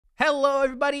Hello,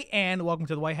 everybody, and welcome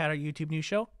to the White Hatter YouTube News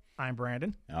Show. I'm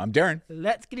Brandon. I'm Darren.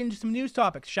 Let's get into some news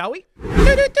topics, shall we?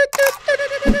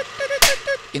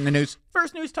 In the news.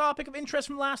 First news topic of interest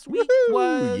from last week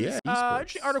was an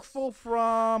article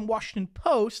from Washington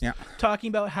Post talking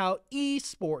about how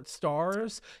esports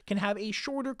stars can have a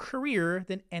shorter career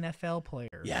than NFL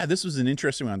players. Yeah, this was an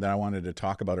interesting one that I wanted to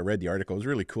talk about. I read the article. It was a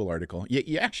really cool article.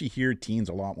 You actually hear teens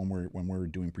a lot when we're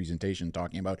doing presentation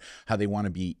talking about how they want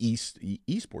to be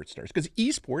esports stars, because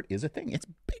esport is a thing. It's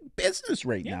big business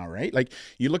right now, right? Like,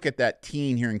 you look at that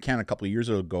teen here in Canada a couple of years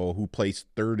ago who placed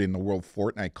third in the World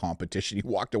Fortnite competition. He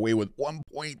walked away with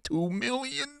 $1.2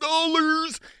 million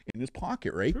in his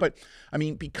pocket, right? But I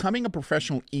mean, becoming a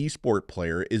professional esport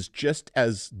player is just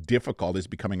as difficult as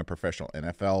becoming a professional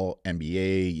NFL,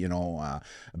 NBA,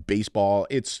 baseball.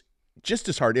 It's just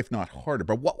as hard, if not harder.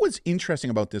 But what was interesting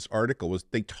about this article was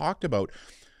they talked about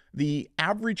the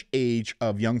average age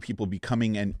of young people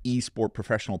becoming an esport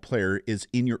professional player is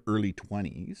in your early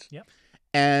 20s. Yep.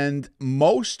 And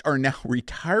most are now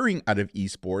retiring out of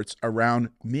esports around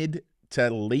mid to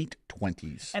late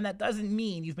 20s. And that doesn't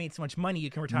mean you've made so much money you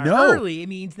can retire early. It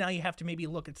means now you have to maybe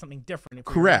look at something different.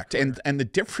 Correct. And the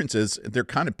difference is they're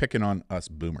kind of picking on us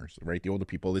boomers, right? The older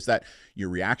people, is that your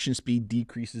reaction speed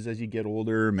decreases as you get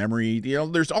older, memory,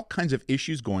 there's all kinds of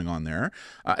issues going on there,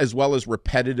 as well as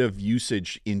repetitive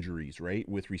usage injuries, right?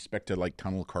 With respect to like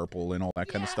tunnel carpal and all that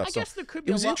kind of stuff. I guess there could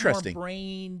be a lot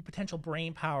more potential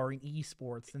brain power in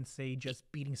esports than, say, just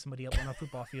beating somebody up on a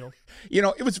football field.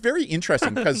 It was very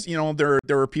interesting because,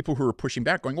 there are people who are pushing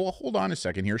back going, well, hold on a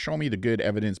second here. Show me the good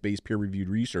evidence-based peer-reviewed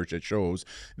research that shows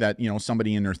that,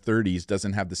 somebody in their 30s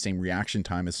doesn't have the same reaction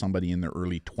time as somebody in their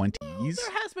early 20s. Well,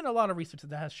 there has been a lot of research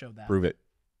that has showed that. Prove it.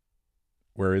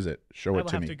 Where is it? Show it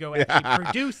to me. I will have to go actually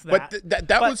produce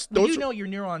that. But you know your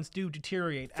neurons do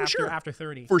deteriorate after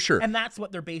 30. For sure. And that's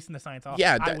what they're basing the science off.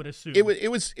 Yeah, I would assume.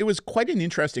 It was quite an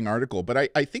interesting article,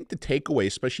 but I think the takeaway,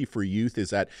 especially for youth,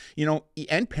 is that,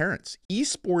 and parents,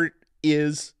 esport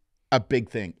is a big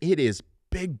thing. It is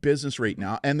big business right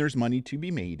now, and there's money to be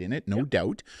made in it, no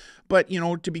doubt. But,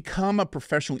 to become a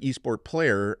professional esport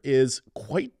player is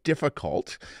quite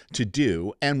difficult to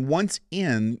do. And once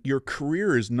in, your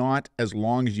career is not as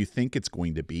long as you think it's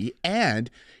going to be,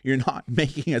 and you're not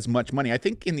making as much money. I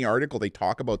think in the article, they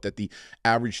talk about that the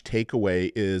average takeaway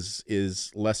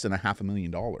is less than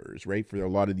 $500,000, right? For a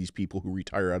lot of these people who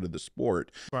retire out of the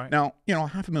sport. Right. Now,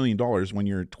 $500,000 when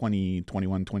you're 20,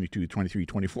 21, 22, 23,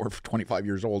 24, 25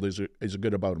 years old is a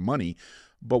good amount of money.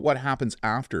 But what happens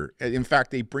after? In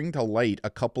fact, they bring to light a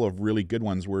couple of really good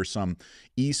ones where some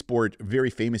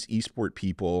very famous esport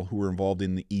people who were involved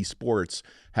in the esports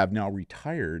have now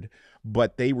retired,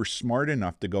 but they were smart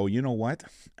enough to go, you know what?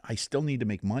 I still need to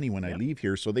make money when I leave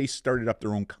here. So they started up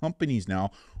their own companies now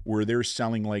where they're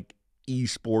selling like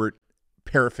esport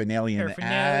paraphernalia and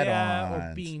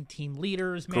add-ons, or being team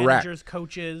leaders, managers,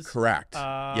 coaches. Correct.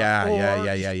 Or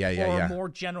more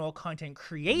general content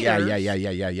creators.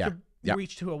 To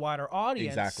reach to a wider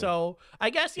audience. Exactly. So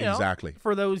I guess,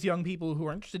 for those young people who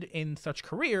are interested in such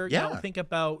career, think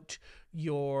about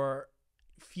your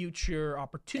future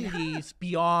opportunities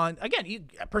beyond. Again, you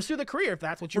pursue the career if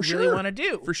that's what you really want to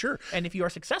do. For sure. And if you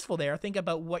are successful there, think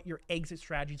about what your exit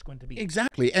strategy is going to be.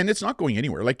 Exactly. And it's not going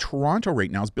anywhere. Like Toronto right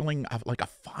now is building like a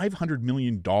 $500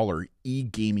 million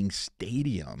e-gaming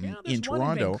stadium in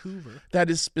Toronto that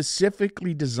is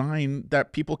specifically designed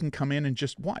that people can come in and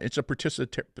just watch. It's a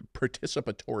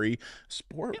participatory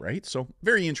sport, right? So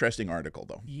very interesting article,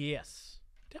 though. Yes,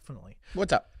 definitely.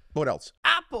 What's up? What else?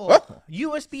 Apple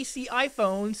USB-C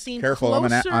iPhone seem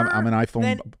closer I'm an iPhone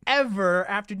than ever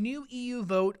after new EU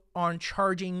vote on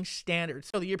charging standards.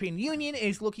 So the European Union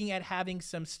is looking at having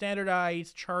some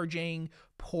standardized charging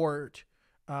port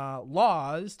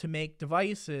laws to make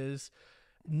devices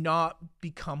not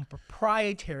become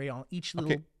proprietary on each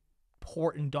little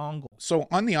port and dongle. So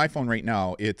on the iPhone right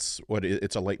now, it's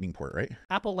a Lightning port, right?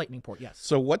 Apple Lightning port, yes.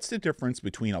 So what's the difference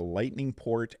between a Lightning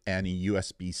port and a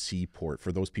USB-C port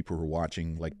for those people who are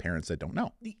watching, like parents that don't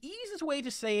know? The easiest way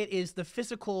to say it is the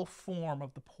physical form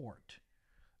of the port.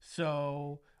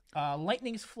 So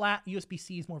Lightning's flat,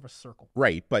 USB-C is more of a circle.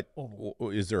 Right, but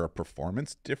is there a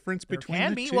performance difference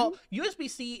between the two? Well,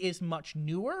 USB-C is much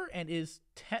newer and is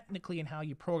technically in how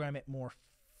you program it more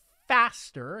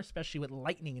faster, especially with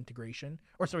Lightning integration,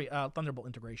 Thunderbolt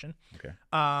integration. Okay.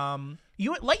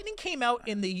 Lightning came out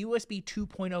in the USB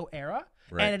 2.0 era,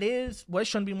 and it was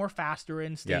shown to be more faster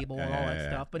and stable and all that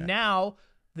stuff. But now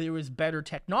there is better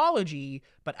technology,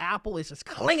 but Apple is just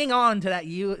clinging on to that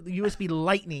USB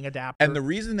Lightning adapter. And the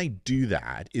reason they do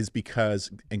that is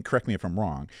because, and correct me if I'm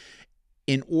wrong,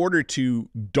 in order to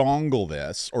dongle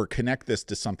this or connect this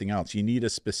to something else, you need a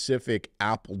specific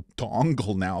Apple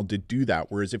dongle now to do that.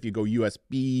 Whereas if you go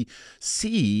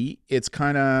USB-C, it's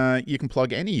kind of, you can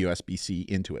plug any USB-C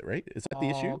into it, right? Is that the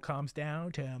issue? All comes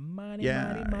down to money, Yeah,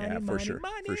 money, yeah, money, for money, sure,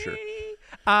 money. for sure.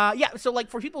 Yeah, so like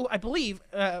for people, I believe,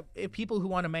 if people who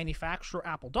want to manufacture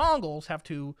Apple dongles have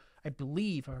to, I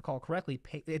believe, if I recall correctly,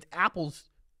 pay, it's Apple's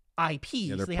IP.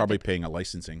 Yeah, they're so they probably have to, paying a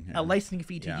licensing a licensing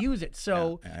fee to Yeah. use it.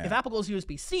 So Yeah. if Apple goes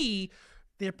USB-C,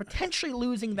 they're potentially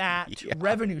losing that Yeah.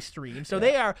 revenue stream. So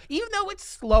they are, even though it's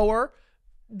slower,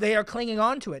 they are clinging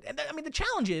on to it. And I mean, the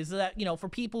challenge is that, you know, for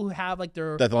people who have like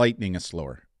their The Lightning is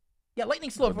slower.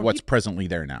 Lightning's slow. For What's presently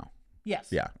there now? yes.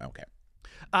 Yeah, okay.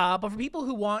 But for people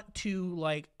who want to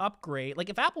like upgrade, like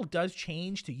if Apple does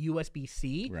change to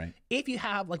USB-C, Right. if you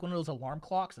have like one of those alarm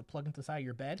clocks that plug into the side of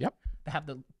your bed, Yep. that have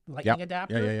the lightning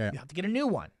adapter, Yeah. you have to get a new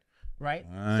one, right?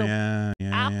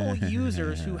 Apple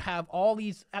Users who have all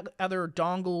these other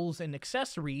dongles and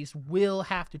accessories will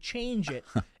have to change it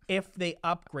if they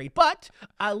upgrade. But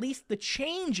at least the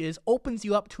changes opens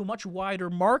you up to a much wider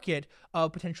market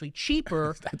of potentially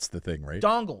cheaper That's the thing, right?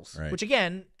 dongles, Right. which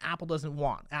again, Apple doesn't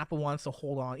want. Apple wants to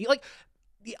hold on. Like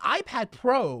the iPad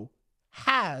Pro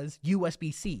has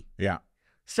USB-C. Yeah.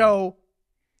 So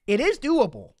it is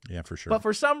doable. Yeah, for sure. But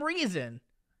for some reason,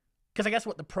 because I guess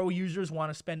what the Pro users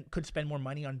could spend more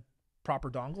money on proper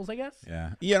dongles, I guess.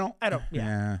 Yeah. You know, I don't,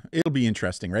 yeah. it'll be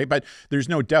interesting, right? But there's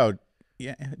no doubt.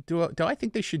 Yeah. Do I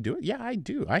think they should do it? Yeah, I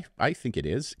do. I think it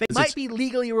is. They might be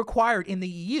legally required in the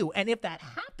EU. And if that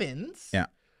happens, Yeah.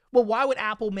 well, why would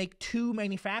Apple make two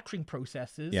manufacturing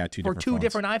processes for two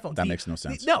different iPhones? That makes no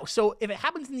sense. No. So if it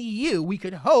happens in the EU, we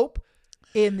could hope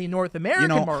in the North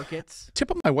American markets.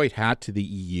 Tip of my white hat to the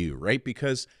EU, right?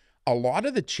 Because a lot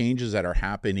of the changes that are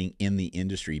happening in the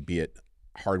industry, be it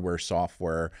hardware,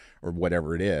 software, or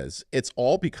whatever it is, it's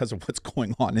all because of what's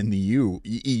going on in the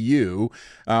EU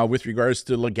with regards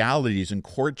to legalities and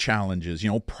court challenges,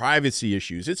 privacy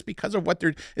issues. It's because of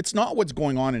it's not what's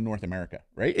going on in North America,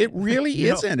 right? It really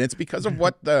isn't. It's because of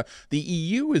what the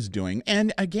EU is doing.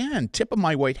 And again, tip of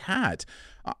my white hat,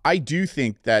 I do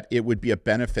think that it would be a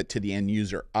benefit to the end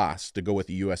user, us, to go with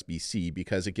the USB-C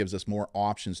because it gives us more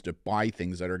options to buy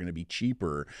things that are going to be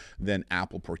cheaper than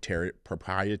Apple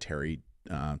proprietary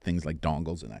things like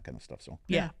dongles and that kind of stuff. So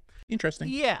yeah. Interesting.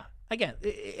 Yeah. Again,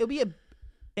 it'll be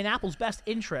in Apple's best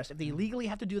interest if they legally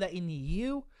have to do that in the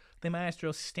EU. They might as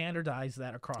well standardize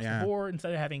that across the board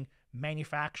instead of having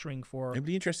manufacturing for. It'd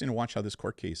be interesting to watch how this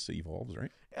court case evolves,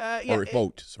 right? Or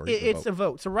vote. Sorry, it's a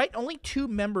vote. So only 2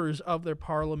 members of their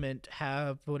parliament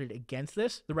have voted against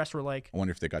this. The rest were like, I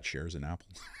wonder if they got shares in Apple.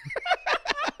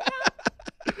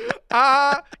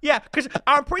 yeah, because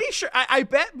I'm pretty sure. I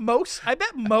bet most,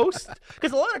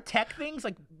 because a lot of tech things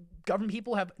like government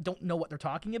people don't know what they're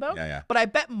talking about. Yeah. But I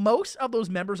bet most of those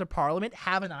members of parliament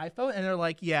have an iPhone and they're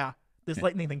like, yeah, this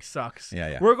lightning thing sucks.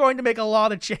 Yeah. We're going to make a law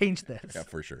to change this. Yeah,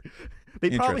 for sure.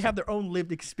 They probably have their own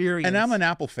lived experience. And I'm an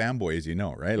Apple fanboy, as you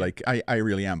know, right? Like I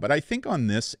really am. But I think on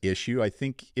this issue, I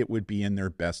think it would be in their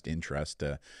best interest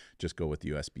to just go with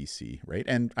USB-C, right?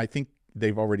 And I think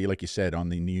they've already, like you said, on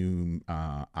the new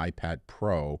iPad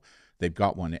Pro, they've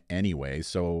got one anyway,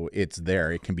 so it's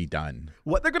there. It can be done.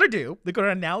 What they're going to do, they're going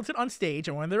to announce it on stage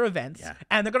at one of their events,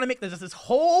 and they're going to make this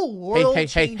whole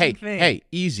world-changing thing. Hey,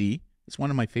 easy. It's one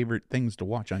of my favorite things to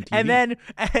watch on TV. And then,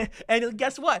 and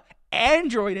guess what?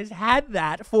 Android has had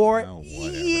that for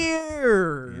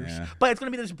years. Yeah. But it's going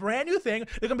to be this brand new thing.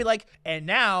 They're going to be like, and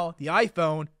now the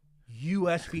iPhone,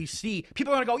 USB-C.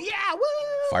 People are going to go, yeah, woo!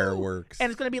 Fireworks.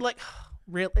 And it's going to be like,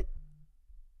 really?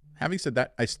 Having said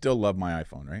that, I still love my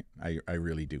iPhone, right? I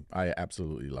really do. I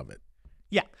absolutely love it.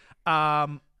 Yeah. Yeah.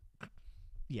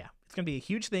 It's going to be a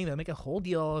huge thing. They'll make a whole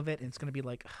deal of it. And it's going to be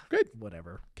like, good.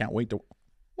 Whatever. Can't wait to...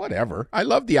 Whatever. I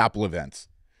love the Apple events.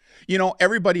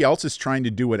 Everybody else is trying to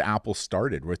do what Apple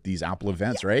started with these Apple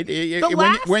events, right?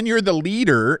 When you're the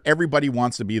leader, everybody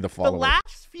wants to be the follower. The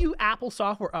last few Apple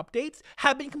software updates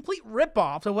have been complete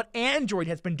ripoffs of what Android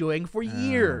has been doing for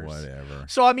years. Whatever.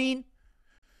 So, I mean...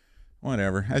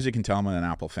 Whatever. As you can tell, I'm an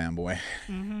Apple fanboy.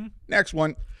 Mm-hmm. Next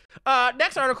one.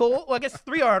 Next article, well, I guess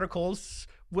 3 articles,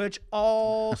 which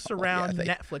all surround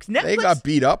Netflix. They got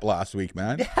beat up last week,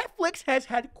 man. Netflix has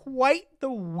had quite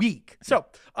the week. So,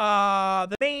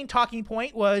 the main talking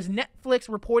point was Netflix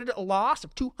reported a loss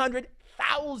of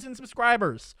 200,000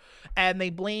 subscribers, and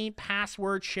they blamed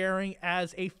password sharing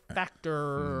as a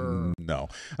factor. No.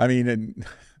 I mean...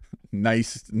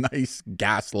 Nice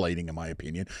gaslighting, in my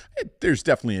opinion. There's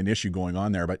definitely an issue going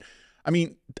on there, but I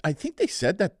mean, I think they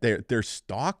said that their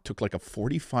stock took like a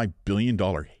 $45 billion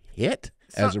hit.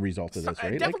 as a result of this,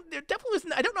 right? There definitely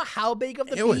wasn't. I don't know how big of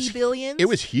the billions. It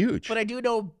was huge. But I do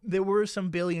know there were some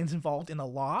billions involved in the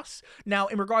loss. Now,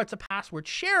 in regards to password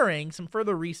sharing, some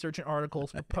further research and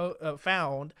articles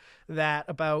found that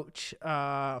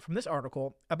from this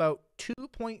article, about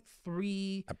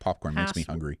 2.3 That popcorn makes me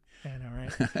hungry. I know,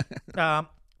 right?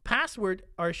 Password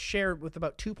are shared with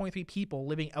about 2.3 people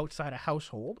living outside a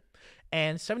household,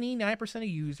 and 79% of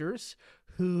users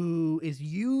who is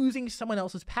using someone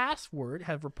else's password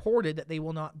have reported that they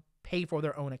will not pay for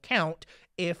their own account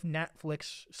if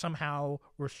Netflix somehow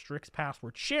restricts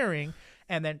password sharing,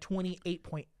 and then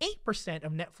 28.8%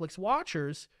 of Netflix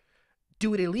watchers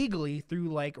do it illegally through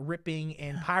like ripping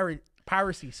and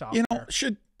piracy software. You know,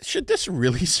 should this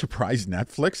really surprise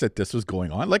Netflix that this was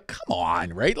going on? Like, come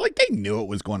on, right? Like, they knew it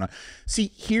was going on.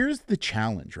 See, here's the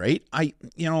challenge, right?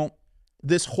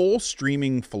 This whole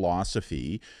streaming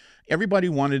philosophy, everybody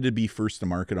wanted to be first to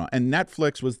market on, and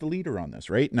Netflix was the leader on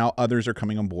this, right? Now others are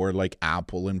coming on board like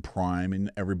Apple and Prime and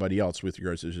everybody else with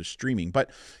regards to streaming. But,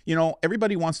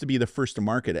 everybody wants to be the first to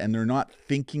market, and they're not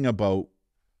thinking about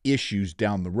issues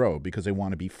down the road because they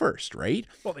want to be first, right?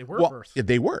 Well, they were first.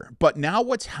 They were. But now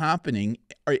what's happening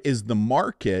is the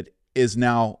market is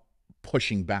now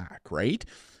pushing back, right?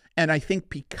 And I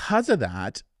think because of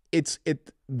that,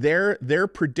 their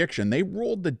prediction, they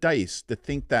rolled the dice to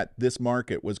think that this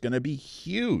market was going to be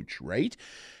huge, right?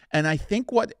 And I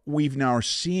think what we've now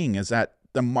seeing is that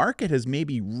the market has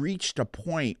maybe reached a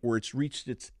point where it's reached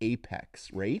its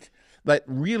apex, right? That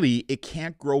really it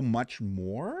can't grow much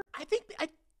more.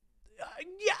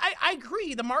 I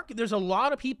agree. The market, there's a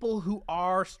lot of people who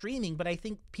are streaming, but I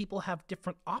think people have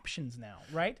different options now,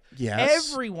 right? Yes.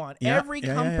 Everyone, every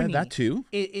company that too.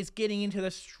 is getting into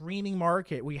the streaming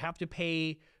market. We have to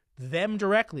pay them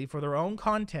directly for their own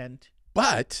content.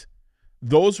 But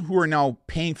those who are now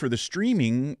paying for the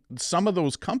streaming, some of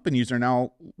those companies are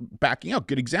now backing out.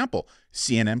 Good example,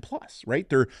 CNN Plus, right?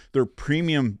 Their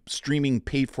premium streaming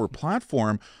paid for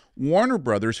platform. Warner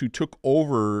Brothers, who took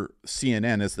over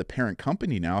CNN as the parent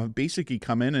company now, have basically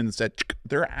come in and said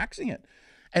they're axing it.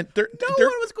 And no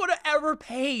one was going to ever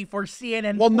pay for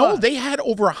CNN. Well, Plus. no, they had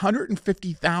over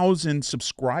 150,000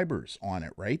 subscribers on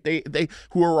it, right? They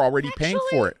who are already paying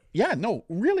for it. Yeah, no,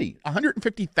 really,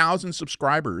 150,000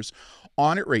 subscribers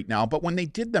on it right now. But when they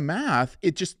did the math,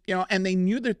 it just, and they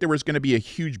knew that there was going to be a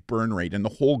huge burn rate, and the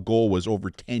whole goal was over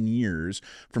 10 years.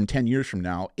 From 10 years from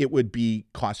now, it would be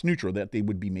cost neutral, that they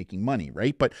would be making money,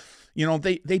 right? But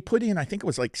they put in, I think it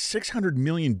was like $600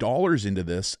 million into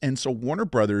this, and so Warner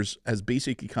Brothers has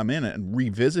basically come in and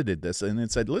revisited this and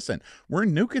it said, listen, we're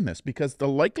nuking this because the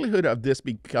likelihood of this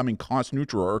becoming cost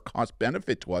neutral or cost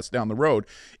benefit to us down the road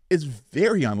is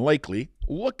very unlikely.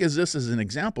 Look at this as an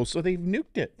example. So they've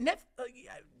nuked it.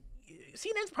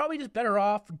 CNN's probably just better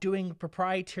off doing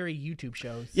proprietary YouTube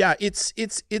shows. Yeah, it's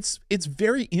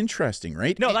very interesting,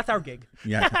 right? No, that's our gig.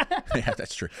 Yeah, yeah,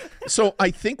 that's true. So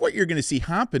I think what you're going to see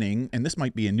happening, and this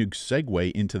might be a new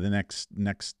segue into the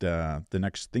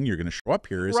next thing you're going to show up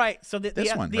here is right. So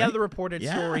the other reported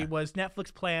story Yeah. was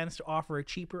Netflix plans to offer a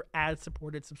cheaper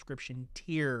ad-supported subscription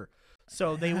tier.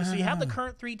 So you have the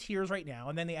current 3 tiers right now,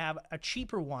 and then they have a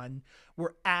cheaper one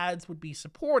where ads would be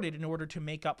supported in order to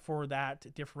make up for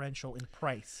that differential in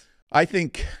price. I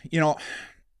think,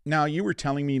 now you were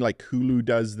telling me like Hulu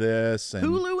does this. And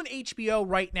Hulu and HBO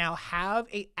right now have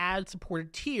a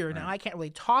ad-supported tier. Right. Now, I can't really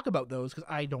talk about those because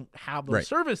I don't have those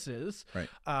services. Right.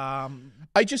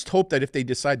 I just hope that if they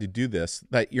decide to do this,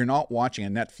 that you're not watching a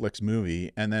Netflix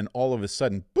movie and then all of a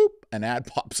sudden, boop, an ad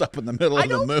pops up in the middle of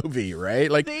the movie,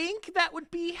 right? Like, I think that would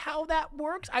be how that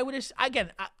works. I'm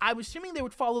assuming they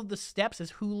would follow the steps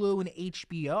as Hulu and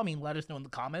HBO. I mean, let us know in the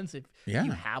comments if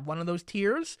you have one of those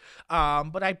tiers.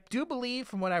 But I do believe,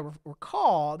 from what I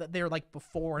recall, that they're like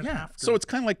before and after. So it's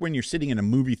kind of like when you're sitting in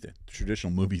a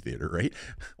traditional movie theater, right?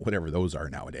 Whatever those are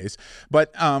nowadays.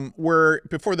 But where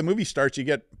before the movie starts, you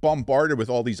get bombarded with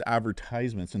all these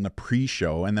advertisements in the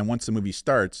pre-show, and then once the movie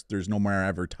starts, there's no more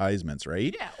advertisements,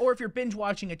 right? Yeah, or if you're binge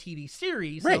watching a TV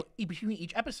series, so between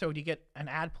each episode you get an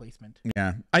ad placement.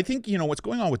 Yeah, I think what's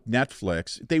going on with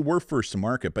Netflix. They were first to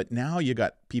market, but now you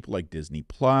got people like Disney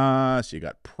Plus, you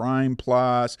got Prime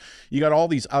Plus, you got all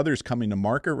these others coming to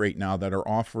market right now that are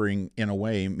offering, in a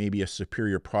way, maybe a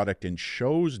superior product in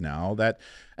shows now. That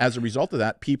as a result of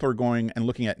that, people are going and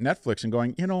looking at Netflix and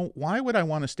going, why would I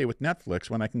want to stay with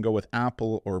Netflix when I can go with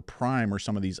Apple or Prime or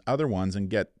some of these other ones and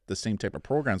get the same type of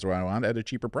programs where I want at a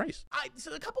cheaper price?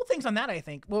 So a couple things on that, I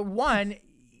think. Well, one,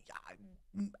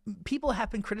 people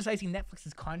have been criticizing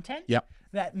Netflix's content. Yep.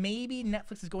 That maybe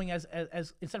Netflix is going as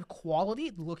instead of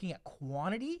quality, looking at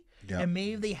quantity. Yep. And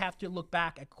maybe they have to look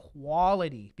back at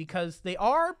quality because they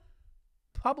are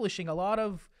publishing a lot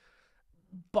of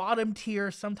bottom tier,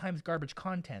 sometimes garbage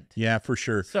content. Yeah, for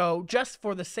sure. So just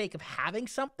for the sake of having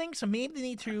something, so maybe they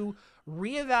need to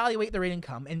reevaluate their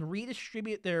income and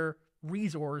redistribute their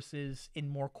resources in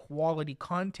more quality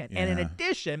content. And in Yeah.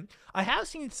 addition, I have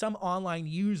seen some online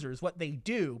users, what they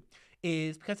do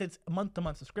is, because it's a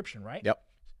month-to-month subscription, right? Yep.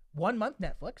 1 month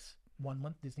Netflix, 1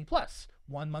 month Disney Plus,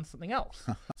 1 month something else.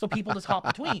 So people just hop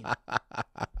between.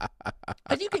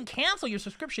 Because you can cancel your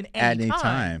subscription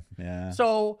anytime. Yeah.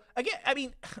 So again, I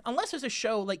mean, unless there's a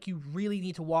show like you really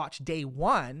need to watch day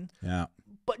one, Yeah.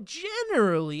 but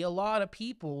generally a lot of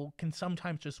people can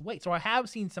sometimes just wait. So I have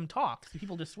seen some talks.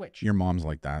 People just switch. Your mom's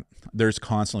like that. There's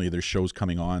shows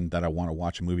coming on that I want to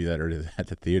watch a movie that are at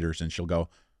the theaters, and she'll go,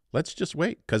 let's just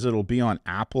wait because it'll be on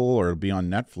Apple or it'll be on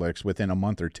Netflix within a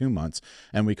month or 2 months,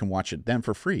 and we can watch it then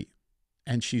for free.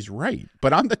 And she's right.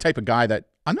 But I'm the type of guy that,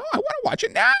 I want to watch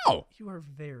it now. You are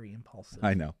very impulsive.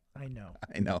 I know. I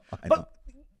know. But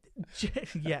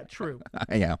yeah, true.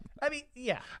 I am. I mean,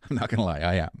 yeah. I'm not going to lie.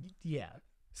 I am. Yeah.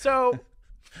 So.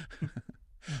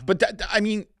 But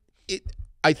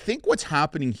I think what's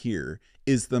happening here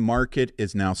is the market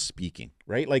is now speaking,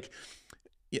 right? Like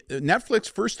Netflix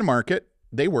first to market,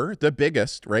 they were the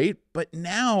biggest, right? But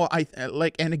now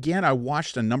and again, I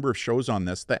watched a number of shows on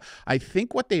this that I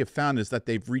think what they have found is that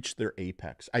they've reached their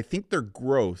apex. I think their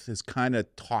growth is kind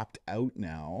of topped out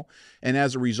now. And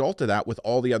as a result of that, with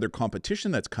all the other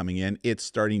competition that's coming in, it's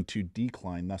starting to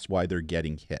decline. That's why they're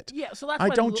getting hit. Yeah. So that's I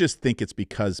don't just think it's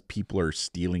because people are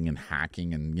stealing and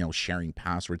hacking and, sharing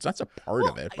passwords. That's a part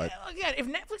of it. But again, if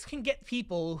Netflix can get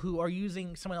people who are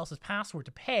using someone else's password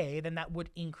to pay, then that would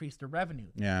increase their revenue.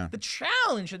 yeah. The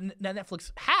challenge that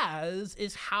Netflix has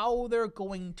is how they're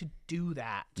going to do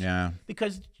that. Yeah.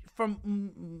 Because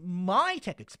from my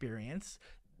tech experience,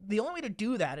 the only way to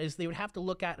do that is they would have to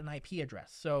look at an IP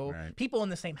address. So Right. people in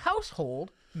the same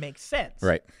household makes sense.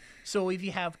 Right. So if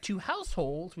you have 2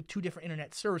 households with 2 different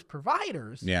internet service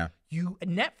providers, Yeah.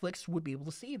 Netflix would be able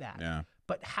to see that. Yeah.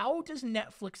 But how does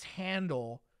Netflix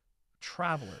handle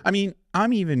travelers? I mean,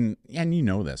 I'm even, and you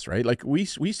know this, right? Like we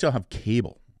still have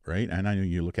cable, right? And I know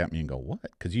you look at me and go, what?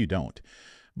 Because you don't.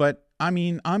 But I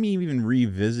mean, I'm even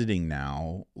revisiting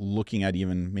now, looking at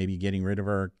even maybe getting rid of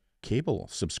our cable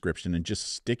subscription and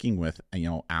just sticking with,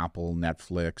 Apple,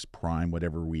 Netflix, Prime,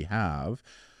 whatever we have.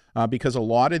 Because a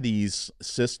lot of these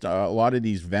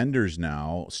vendors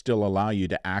now still allow you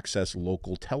to access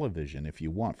local television if you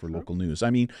want for local news. I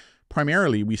mean,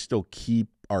 primarily we still keep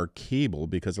our cable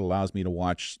because it allows me to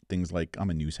watch things like, I'm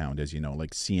a news hound, as you know,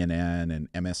 like CNN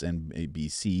and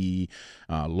MSNBC,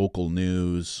 local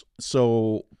news.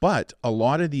 So, but a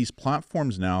lot of these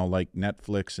platforms now, like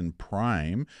Netflix and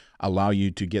Prime, allow you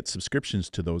to get subscriptions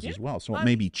to those as well. So it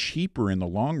may be cheaper in the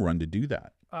long run to do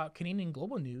that. Canadian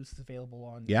Global News is available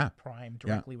on Prime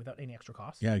directly without any extra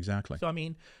cost. Yeah, exactly. So, I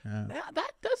mean,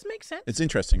 that does make sense. It's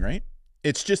interesting, right?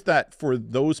 It's just that for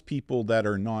those people that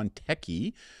are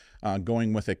non-techie,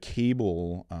 going with a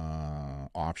cable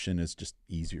option is just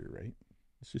easier, right?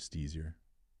 It's just easier.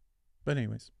 But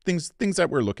anyways, things that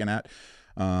we're looking at.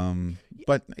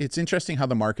 But it's interesting how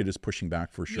the market is pushing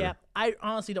back for sure. Yeah, I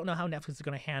honestly don't know how Netflix is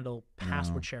going to handle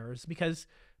password sharers because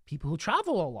people who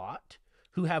travel a lot,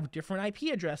 who have different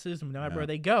IP addresses, no matter where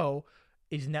they go,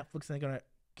 is Netflix then going to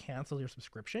cancel your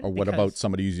subscription? Or what about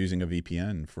somebody who's using a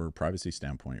VPN for a privacy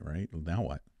standpoint, right? Now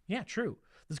what? Yeah, true.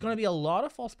 There's going to be a lot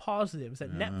of false positives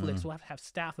that Netflix will have to have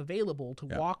staff available to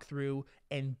walk through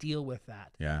and deal with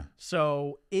that. Yeah.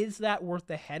 So is that worth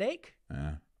the headache?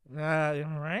 Yeah.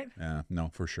 Right? Yeah, no,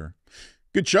 for sure.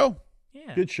 Good show.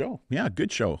 Yeah. Good show. Yeah,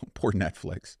 good show. Poor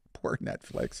Netflix. Poor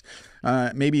Netflix.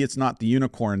 Maybe it's not the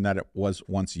unicorn that it was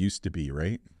once used to be,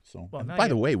 right? So, Well, by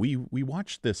the way, we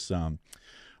watched this.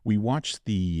 We watched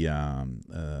the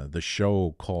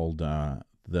show called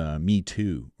the Me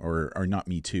Too, or not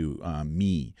Me Too,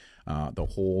 Me. The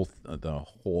whole.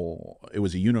 It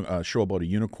was a show about a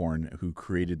unicorn who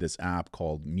created this app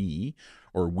called Me,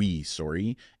 or We,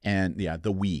 sorry, and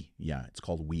the We. Yeah, it's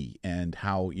called We, and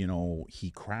how he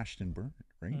crashed and burned.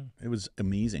 Right? It was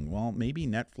amazing. Well, maybe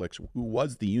Netflix, who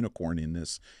was the unicorn in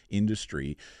this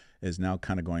industry, is now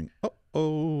kind of going,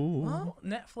 Well,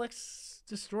 Netflix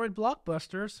destroyed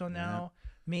Blockbuster, so now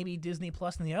maybe Disney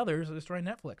Plus and the others are destroying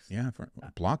Netflix. Yeah, for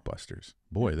blockbusters.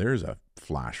 Boy, there's a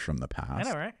flash from the past.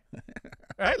 I know, right?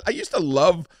 I used to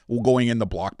love going in the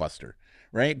Blockbuster,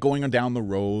 right? Going down the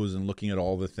rows and looking at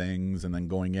all the things and then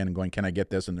going in and going, can I get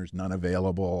this? And there's none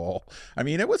available. I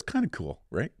mean, it was kind of cool,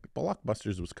 right?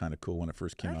 Blockbusters was kind of cool when it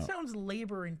first came out. That sounds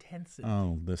labor intensive.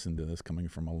 Oh, listen to this coming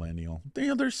from a millennial.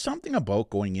 There's something about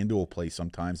going into a place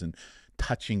sometimes and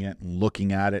touching it and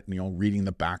looking at it and, reading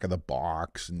the back of the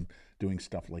box and doing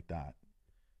stuff like that.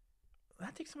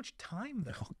 That takes so much time,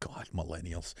 though. Oh, God,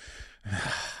 millennials.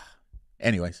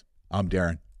 Anyways, I'm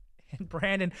Darren. And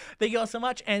Brandon, thank you all so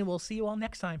much, and we'll see you all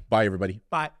next time. Bye, everybody.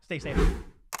 Bye. Stay safe.